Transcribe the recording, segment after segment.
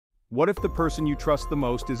What if the person you trust the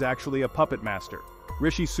most is actually a puppet master?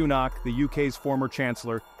 Rishi Sunak, the UK's former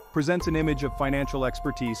chancellor, presents an image of financial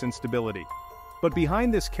expertise and stability. But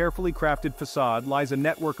behind this carefully crafted facade lies a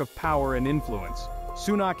network of power and influence.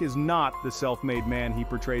 Sunak is not the self-made man he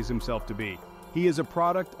portrays himself to be. He is a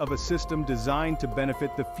product of a system designed to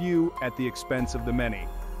benefit the few at the expense of the many.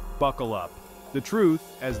 Buckle up. The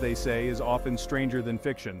truth, as they say, is often stranger than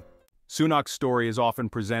fiction. Sunak's story is often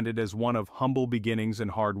presented as one of humble beginnings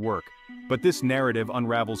and hard work, but this narrative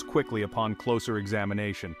unravels quickly upon closer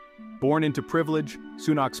examination. Born into privilege,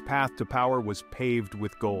 Sunak's path to power was paved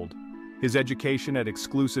with gold. His education at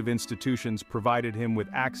exclusive institutions provided him with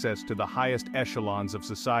access to the highest echelons of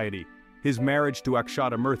society. His marriage to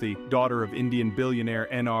Akshata Murthy, daughter of Indian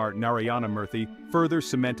billionaire N.R. Narayana Murthy, further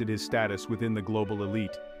cemented his status within the global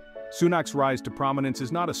elite. Sunak's rise to prominence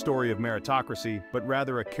is not a story of meritocracy, but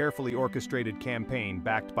rather a carefully orchestrated campaign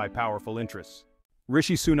backed by powerful interests.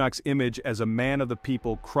 Rishi Sunak's image as a man of the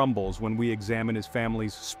people crumbles when we examine his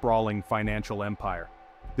family's sprawling financial empire.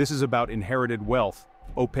 This is about inherited wealth,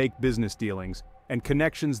 opaque business dealings, and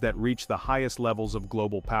connections that reach the highest levels of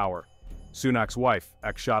global power. Sunak's wife,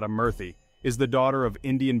 Akshata Murthy, is the daughter of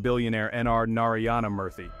Indian billionaire N.R. Narayana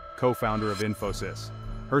Murthy, co-founder of Infosys.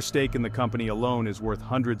 Her stake in the company alone is worth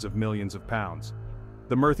hundreds of millions of pounds.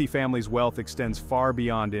 The Murthy family's wealth extends far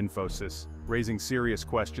beyond Infosys, raising serious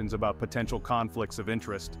questions about potential conflicts of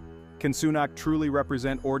interest. Can Sunak truly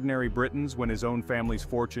represent ordinary Britons when his own family's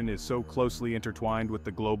fortune is so closely intertwined with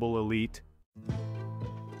the global elite?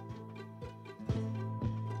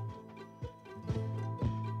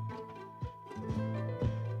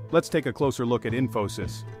 Let's take a closer look at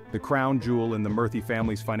Infosys, the crown jewel in the Murthy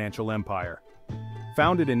family's financial empire.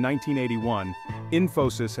 Founded in 1981,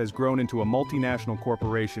 Infosys has grown into a multinational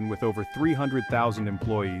corporation with over 300,000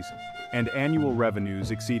 employees and annual revenues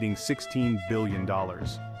exceeding $16 billion.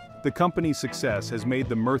 The company's success has made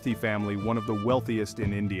the Murthy family one of the wealthiest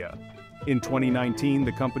in India. In 2019,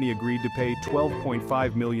 the company agreed to pay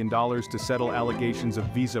 $12.5 million to settle allegations of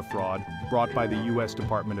visa fraud brought by the U.S.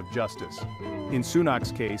 Department of Justice. In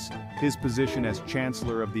Sunak's case, his position as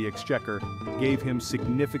Chancellor of the Exchequer gave him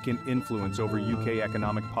significant influence over UK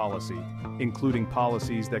economic policy, including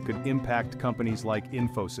policies that could impact companies like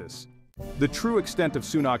Infosys. The true extent of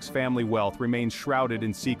Sunak's family wealth remains shrouded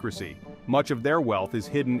in secrecy. Much of their wealth is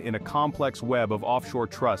hidden in a complex web of offshore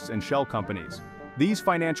trusts and shell companies. These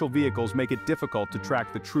financial vehicles make it difficult to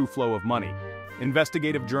track the true flow of money.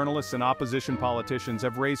 Investigative journalists and opposition politicians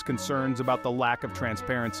have raised concerns about the lack of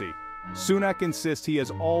transparency. Sunak insists he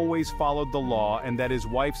has always followed the law and that his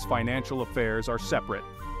wife's financial affairs are separate.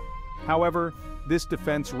 However, this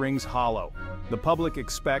defense rings hollow. The public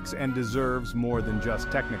expects and deserves more than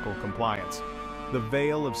just technical compliance. The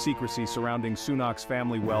veil of secrecy surrounding Sunak's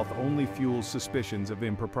family wealth only fuels suspicions of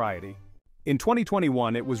impropriety. In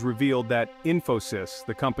 2021, it was revealed that Infosys,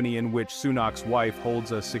 the company in which Sunak's wife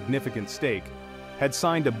holds a significant stake, had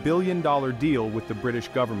signed a billion-dollar deal with the British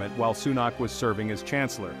government while Sunak was serving as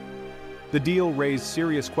Chancellor. The deal raised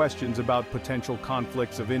serious questions about potential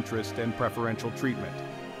conflicts of interest and preferential treatment.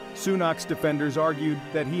 Sunak's defenders argued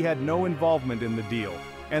that he had no involvement in the deal,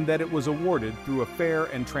 and that it was awarded through a fair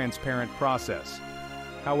and transparent process.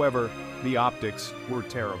 However, the optics were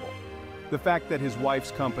terrible. The fact that his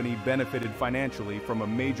wife's company benefited financially from a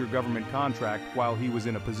major government contract while he was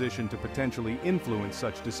in a position to potentially influence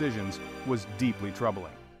such decisions was deeply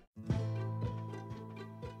troubling.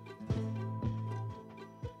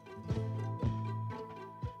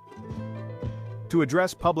 To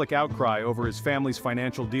address public outcry over his family's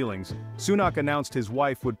financial dealings, Sunak announced his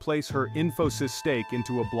wife would place her Infosys stake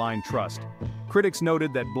into a blind trust. Critics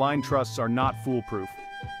noted that blind trusts are not foolproof.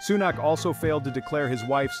 Sunak also failed to declare his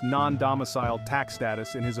wife's non-domiciled tax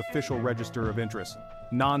status in his official register of interest.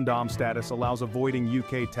 Non-dom status allows avoiding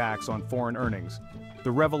UK tax on foreign earnings.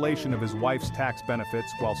 The revelation of his wife's tax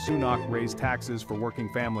benefits while Sunak raised taxes for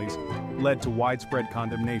working families led to widespread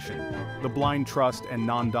condemnation. The blind trust and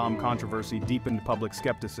non-dom controversy deepened public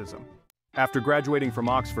skepticism. After graduating from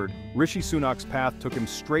Oxford, Rishi Sunak's path took him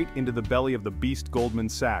straight into the belly of the beast Goldman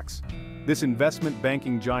Sachs. This investment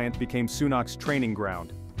banking giant became Sunak's training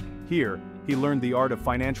ground. Here, he learned the art of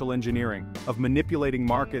financial engineering, of manipulating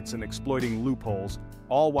markets and exploiting loopholes,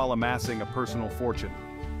 all while amassing a personal fortune.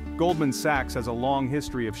 Goldman Sachs has a long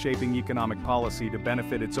history of shaping economic policy to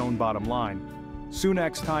benefit its own bottom line.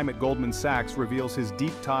 Sunak's time at Goldman Sachs reveals his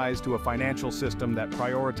deep ties to a financial system that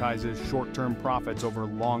prioritizes short-term profits over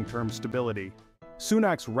long-term stability.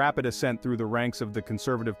 Sunak's rapid ascent through the ranks of the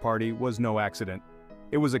Conservative Party was no accident.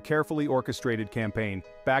 It was a carefully orchestrated campaign,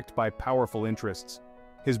 backed by powerful interests.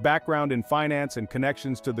 His background in finance and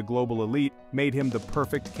connections to the global elite made him the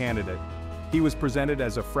perfect candidate. He was presented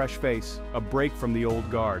as a fresh face, a break from the old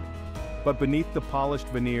guard. But beneath the polished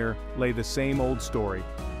veneer lay the same old story,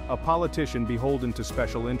 a politician beholden to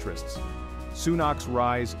special interests. Sunak's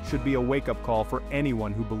rise should be a wake-up call for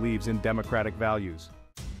anyone who believes in democratic values.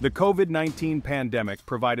 The COVID-19 pandemic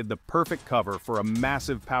provided the perfect cover for a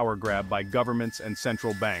massive power grab by governments and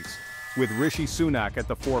central banks, with Rishi Sunak at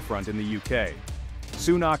the forefront in the UK.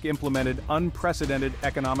 Sunak implemented unprecedented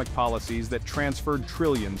economic policies that transferred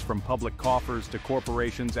trillions from public coffers to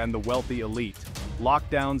corporations and the wealthy elite.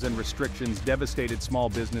 Lockdowns and restrictions devastated small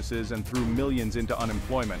businesses and threw millions into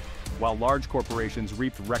unemployment, while large corporations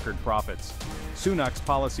reaped record profits. Sunak's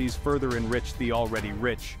policies further enriched the already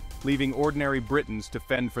rich, leaving ordinary Britons to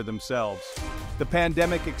fend for themselves. The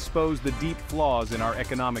pandemic exposed the deep flaws in our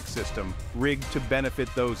economic system, rigged to benefit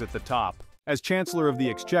those at the top. As Chancellor of the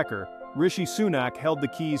Exchequer, Rishi Sunak held the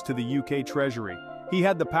keys to the UK Treasury. He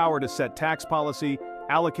had the power to set tax policy,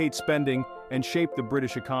 allocate spending, and shape the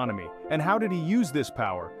British economy. And how did he use this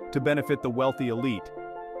power to benefit the wealthy elite?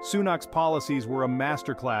 Sunak's policies were a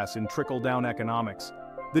masterclass in trickle-down economics.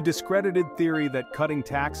 The discredited theory that cutting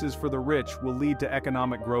taxes for the rich will lead to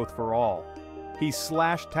economic growth for all. He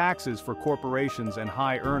slashed taxes for corporations and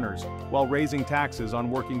high earners, while raising taxes on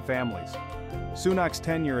working families. Sunak's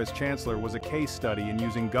tenure as Chancellor was a case study in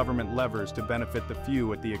using government levers to benefit the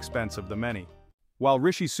few at the expense of the many. While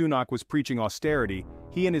Rishi Sunak was preaching austerity,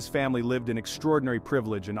 he and his family lived in extraordinary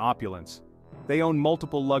privilege and opulence. They owned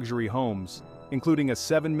multiple luxury homes, including a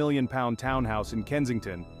 £7 million townhouse in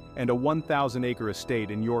Kensington and a 1,000-acre estate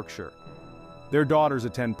in Yorkshire. Their daughters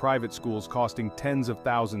attend private schools costing tens of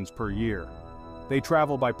thousands per year. They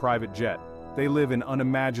travel by private jet. They live in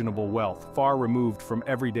unimaginable wealth, far removed from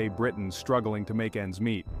everyday Britons struggling to make ends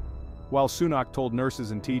meet. While Sunak told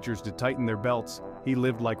nurses and teachers to tighten their belts, he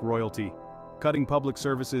lived like royalty. Cutting public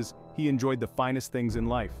services, he enjoyed the finest things in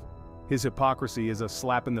life. His hypocrisy is a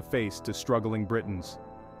slap in the face to struggling Britons.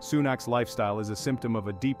 Sunak's lifestyle is a symptom of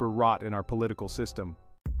a deeper rot in our political system.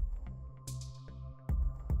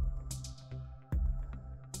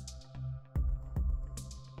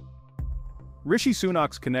 Rishi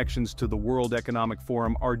Sunak's connections to the World Economic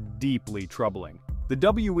Forum are deeply troubling. The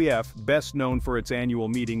WEF, best known for its annual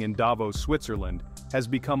meeting in Davos, Switzerland, has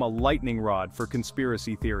become a lightning rod for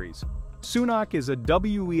conspiracy theories. Sunak is a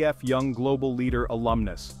WEF Young Global Leader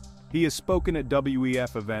alumnus. He has spoken at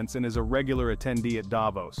WEF events and is a regular attendee at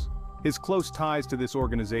Davos. His close ties to this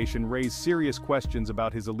organization raise serious questions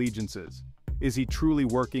about his allegiances. Is he truly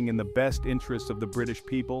working in the best interests of the British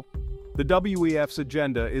people? The WEF's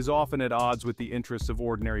agenda is often at odds with the interests of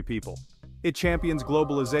ordinary people. It champions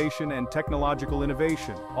globalization and technological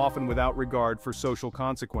innovation, often without regard for social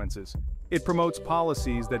consequences. It promotes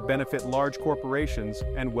policies that benefit large corporations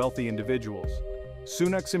and wealthy individuals.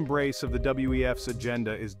 Sunak's embrace of the WEF's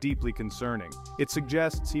agenda is deeply concerning. It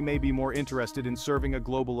suggests he may be more interested in serving a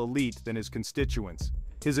global elite than his constituents.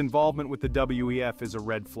 His involvement with the WEF is a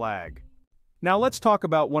red flag. Now let's talk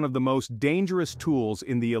about one of the most dangerous tools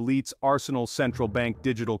in the elite's arsenal: central bank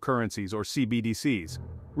digital currencies, or CBDCs.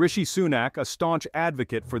 Rishi Sunak, a staunch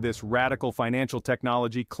advocate for this radical financial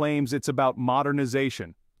technology, claims it's about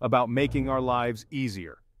modernization, about making our lives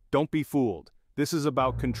easier. Don't be fooled. This is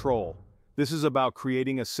about control. This is about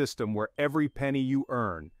creating a system where every penny you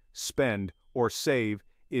earn, spend, or save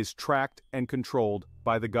is tracked and controlled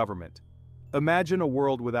by the government. Imagine a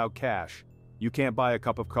world without cash. You can't buy a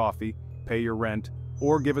cup of coffee, pay your rent,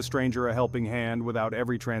 or give a stranger a helping hand without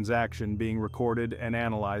every transaction being recorded and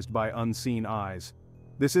analyzed by unseen eyes.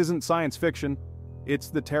 This isn't science fiction. It's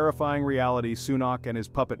the terrifying reality Sunak and his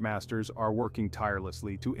puppet masters are working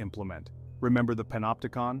tirelessly to implement. Remember the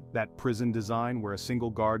panopticon, that prison design where a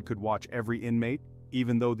single guard could watch every inmate,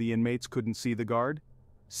 even though the inmates couldn't see the guard?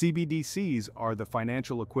 CBDCs are the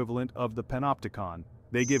financial equivalent of the panopticon.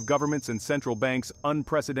 They give governments and central banks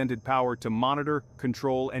unprecedented power to monitor,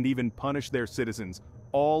 control, and even punish their citizens,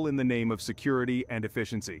 all in the name of security and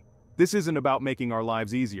efficiency. This isn't about making our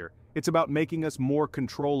lives easier. It's about making us more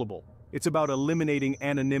controllable. It's about eliminating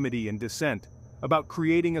anonymity and dissent, about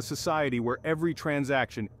creating a society where every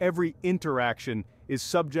transaction, every interaction is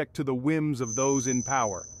subject to the whims of those in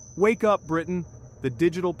power. Wake up, Britain! The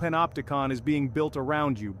digital panopticon is being built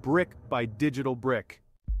around you, brick by digital brick.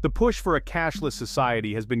 The push for a cashless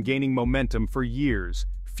society has been gaining momentum for years,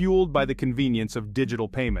 fueled by the convenience of digital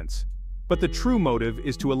payments. But the true motive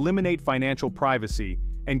is to eliminate financial privacy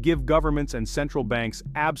and give governments and central banks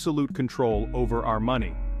absolute control over our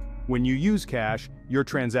money. When you use cash, your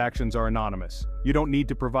transactions are anonymous. You don't need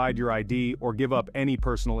to provide your ID or give up any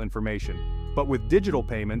personal information. But with digital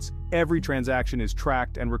payments, every transaction is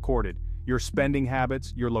tracked and recorded. Your spending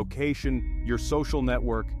habits, your location, your social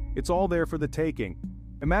network, it's all there for the taking.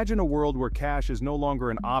 Imagine a world where cash is no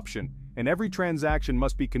longer an option, and every transaction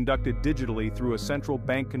must be conducted digitally through a central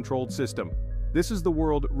bank-controlled system. This is the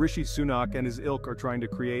world Rishi Sunak and his ilk are trying to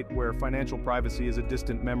create, where financial privacy is a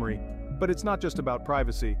distant memory. But it's not just about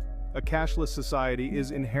privacy. A cashless society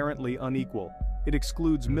is inherently unequal. It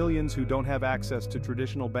excludes millions who don't have access to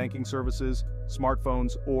traditional banking services,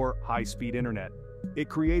 smartphones, or high-speed internet. It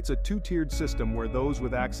creates a two-tiered system where those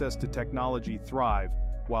with access to technology thrive,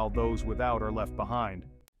 while those without are left behind.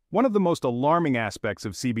 One of the most alarming aspects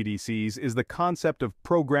of CBDCs is the concept of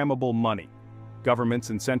programmable money. Governments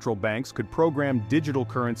and central banks could program digital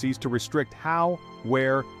currencies to restrict how,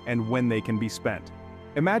 where, and when they can be spent.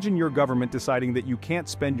 Imagine your government deciding that you can't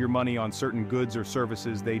spend your money on certain goods or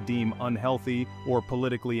services they deem unhealthy or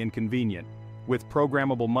politically inconvenient. With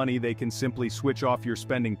programmable money, they can simply switch off your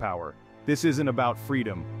spending power. This isn't about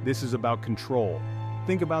freedom, this is about control.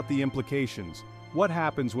 Think about the implications. What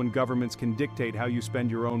happens when governments can dictate how you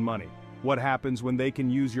spend your own money? What happens when they can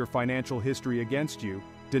use your financial history against you,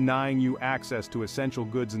 denying you access to essential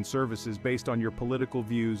goods and services based on your political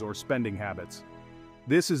views or spending habits?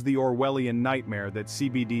 This is the Orwellian nightmare that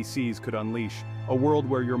CBDCs could unleash, a world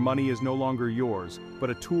where your money is no longer yours, but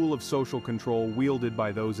a tool of social control wielded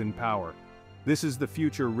by those in power. This is the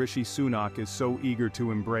future Rishi Sunak is so eager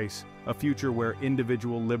to embrace, a future where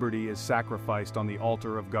individual liberty is sacrificed on the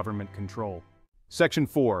altar of government control. Section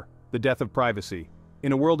 4. The death of privacy.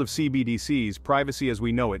 In a world of CBDCs, privacy as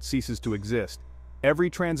we know it ceases to exist. Every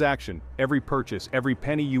transaction, every purchase, every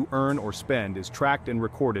penny you earn or spend is tracked and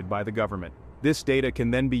recorded by the government. This data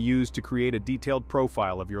can then be used to create a detailed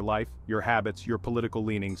profile of your life, your habits, your political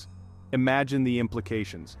leanings. Imagine the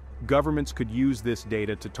implications. Governments could use this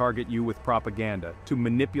data to target you with propaganda, to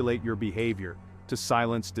manipulate your behavior, to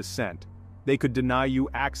silence dissent. They could deny you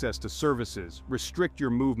access to services, restrict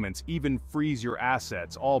your movements, even freeze your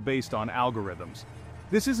assets, all based on algorithms.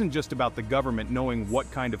 This isn't just about the government knowing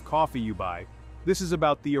what kind of coffee you buy. This is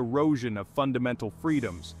about the erosion of fundamental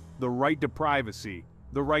freedoms, the right to privacy,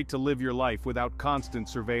 the right to live your life without constant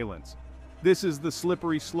surveillance. This is the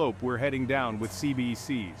slippery slope we're heading down with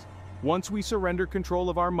CBDCs. Once we surrender control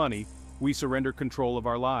of our money, we surrender control of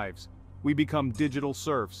our lives. We become digital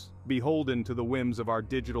serfs, beholden to the whims of our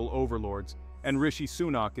digital overlords, and Rishi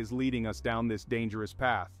Sunak is leading us down this dangerous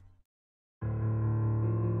path.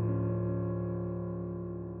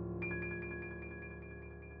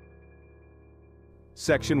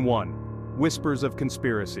 Section 1. Whispers of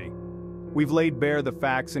conspiracy. We've laid bare the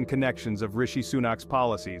facts and connections of Rishi Sunak's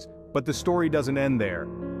policies, but the story doesn't end there.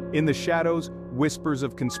 In the shadows, whispers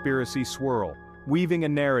of conspiracy swirl, weaving a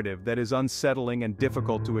narrative that is unsettling and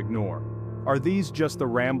difficult to ignore. Are these just the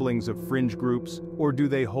ramblings of fringe groups, or do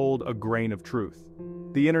they hold a grain of truth?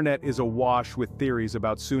 The internet is awash with theories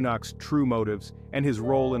about Sunak's true motives and his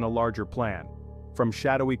role in a larger plan. From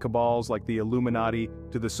shadowy cabals like the Illuminati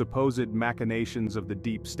to the supposed machinations of the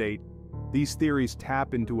deep state, these theories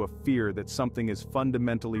tap into a fear that something is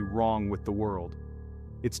fundamentally wrong with the world.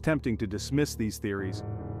 It's tempting to dismiss these theories,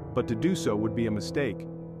 but to do so would be a mistake.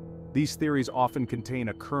 These theories often contain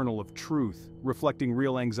a kernel of truth, reflecting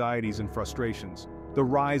real anxieties and frustrations. The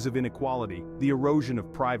rise of inequality, the erosion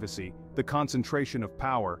of privacy, the concentration of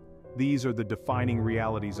power, these are the defining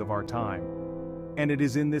realities of our time. And it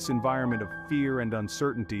is in this environment of fear and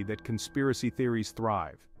uncertainty that conspiracy theories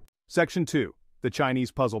thrive. Section 2. The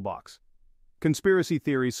Chinese Puzzle Box. Conspiracy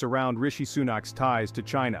theories surround Rishi Sunak's ties to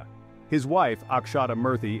China. His wife, Akshata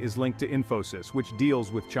Murthy, is linked to Infosys, which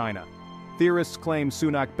deals with China. Theorists claim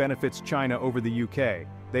Sunak benefits China over the UK.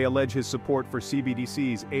 They allege his support for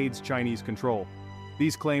CBDCs aids Chinese control.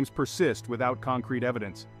 These claims persist without concrete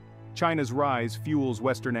evidence. China's rise fuels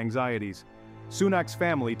Western anxieties. Sunak's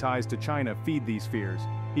family ties to China feed these fears.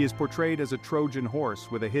 He is portrayed as a Trojan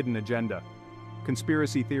horse with a hidden agenda.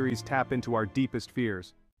 Conspiracy theories tap into our deepest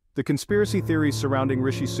fears. The conspiracy theories surrounding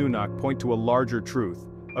Rishi Sunak point to a larger truth,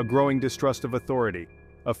 a growing distrust of authority,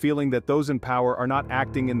 a feeling that those in power are not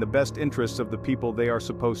acting in the best interests of the people they are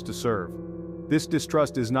supposed to serve. This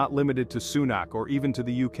distrust is not limited to Sunak or even to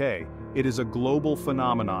the UK. It is a global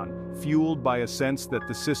phenomenon, fueled by a sense that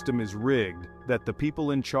the system is rigged, that the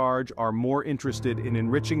people in charge are more interested in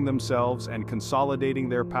enriching themselves and consolidating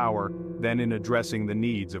their power than in addressing the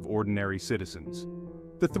needs of ordinary citizens.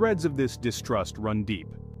 The threads of this distrust run deep.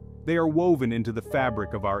 They are woven into the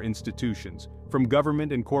fabric of our institutions, from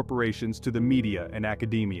government and corporations to the media and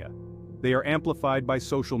academia. They are amplified by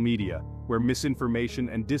social media, where misinformation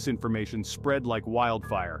and disinformation spread like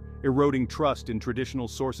wildfire, eroding trust in traditional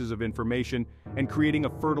sources of information and creating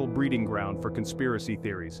a fertile breeding ground for conspiracy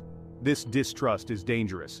theories. This distrust is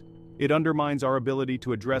dangerous. It undermines our ability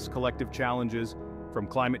to address collective challenges, from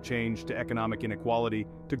climate change to economic inequality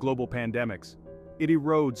to global pandemics. It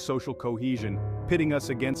erodes social cohesion, pitting us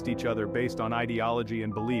against each other based on ideology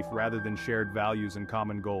and belief rather than shared values and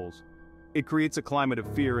common goals. It creates a climate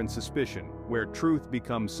of fear and suspicion, where truth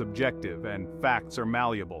becomes subjective and facts are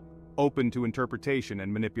malleable, open to interpretation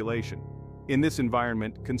and manipulation. In this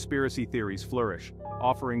environment, conspiracy theories flourish,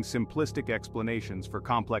 offering simplistic explanations for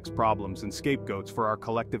complex problems and scapegoats for our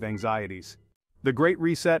collective anxieties. The Great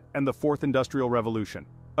Reset and the Fourth Industrial Revolution.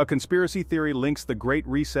 A conspiracy theory links the Great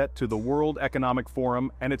Reset to the World Economic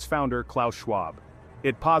Forum and its founder, Klaus Schwab.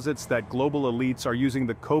 It posits that global elites are using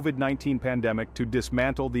the COVID-19 pandemic to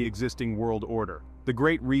dismantle the existing world order. The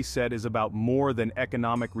Great Reset is about more than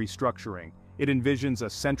economic restructuring. It envisions a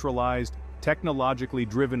centralized, technologically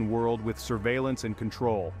driven world with surveillance and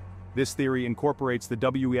control. This theory incorporates the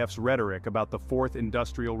WEF's rhetoric about the Fourth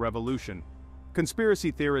Industrial Revolution.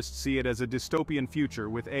 Conspiracy theorists see it as a dystopian future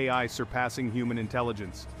with AI surpassing human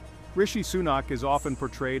intelligence. Rishi Sunak is often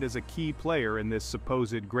portrayed as a key player in this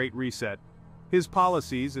supposed Great Reset. His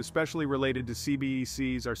policies, especially related to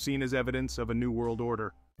CBDCs, are seen as evidence of a new world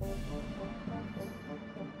order.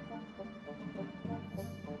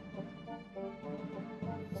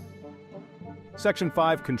 Section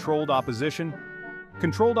 5. Controlled opposition.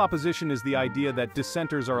 Controlled opposition is the idea that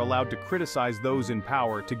dissenters are allowed to criticize those in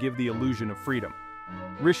power to give the illusion of freedom.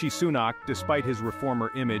 Rishi Sunak, despite his reformer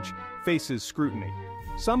image, faces scrutiny.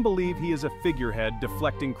 Some believe he is a figurehead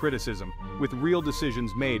deflecting criticism, with real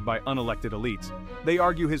decisions made by unelected elites. They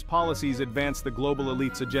argue his policies advance the global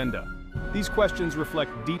elite's agenda. These questions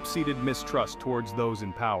reflect deep-seated mistrust towards those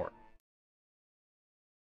in power.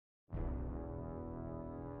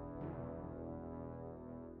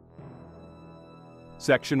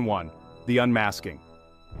 Section 1. The Unmasking.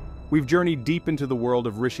 We've journeyed deep into the world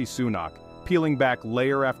of Rishi Sunak, peeling back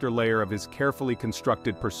layer after layer of his carefully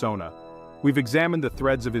constructed persona. We've examined the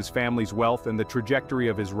threads of his family's wealth and the trajectory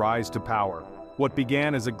of his rise to power. What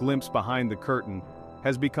began as a glimpse behind the curtain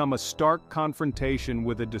has become a stark confrontation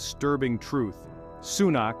with a disturbing truth.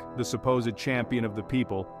 Sunak, the supposed champion of the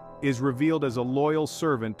people, is revealed as a loyal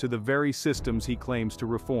servant to the very systems he claims to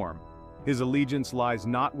reform. His allegiance lies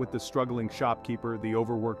not with the struggling shopkeeper, the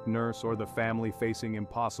overworked nurse, or the family facing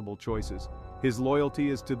impossible choices. His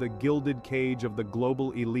loyalty is to the gilded cage of the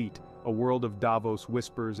global elite, a world of Davos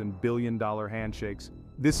whispers and billion-dollar handshakes.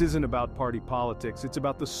 This isn't about party politics, it's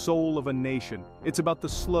about the soul of a nation. It's about the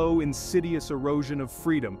slow, insidious erosion of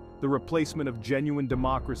freedom, the replacement of genuine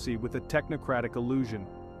democracy with a technocratic illusion.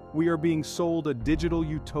 We are being sold a digital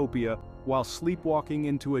utopia while sleepwalking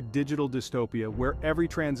into a digital dystopia where every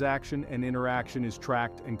transaction and interaction is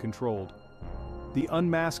tracked and controlled. The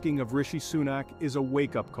unmasking of Rishi Sunak is a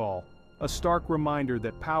wake-up call, a stark reminder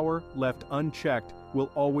that power, left unchecked,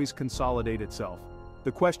 will always consolidate itself.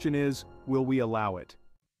 The question is, will we allow it?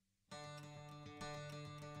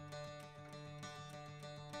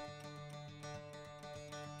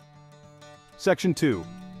 Section 2.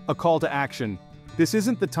 A call to action. This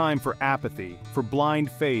isn't the time for apathy, for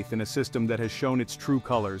blind faith in a system that has shown its true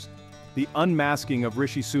colors. The unmasking of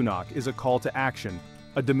Rishi Sunak is a call to action,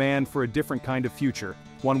 a demand for a different kind of future,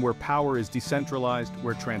 one where power is decentralized,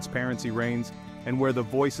 where transparency reigns, and where the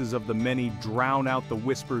voices of the many drown out the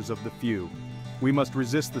whispers of the few. We must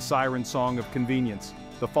resist the siren song of convenience,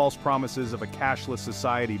 the false promises of a cashless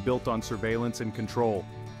society built on surveillance and control.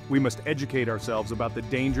 We must educate ourselves about the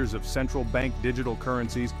dangers of central bank digital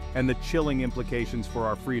currencies and the chilling implications for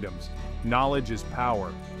our freedoms. Knowledge is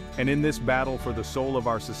power, and in this battle for the soul of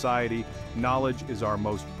our society, knowledge is our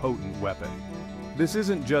most potent weapon. This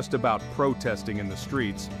isn't just about protesting in the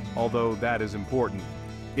streets, although that is important.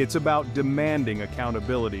 It's about demanding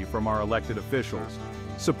accountability from our elected officials,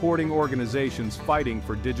 supporting organizations fighting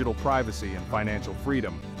for digital privacy and financial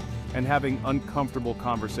freedom, and having uncomfortable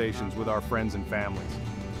conversations with our friends and families.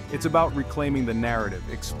 It's about reclaiming the narrative,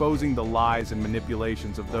 exposing the lies and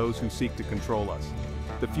manipulations of those who seek to control us.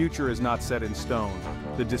 The future is not set in stone.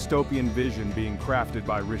 The dystopian vision being crafted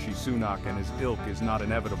by Rishi Sunak and his ilk is not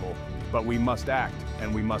inevitable. But we must act,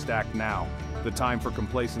 and we must act now. The time for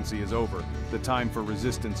complacency is over. The time for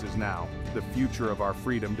resistance is now. The future of our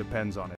freedom depends on it.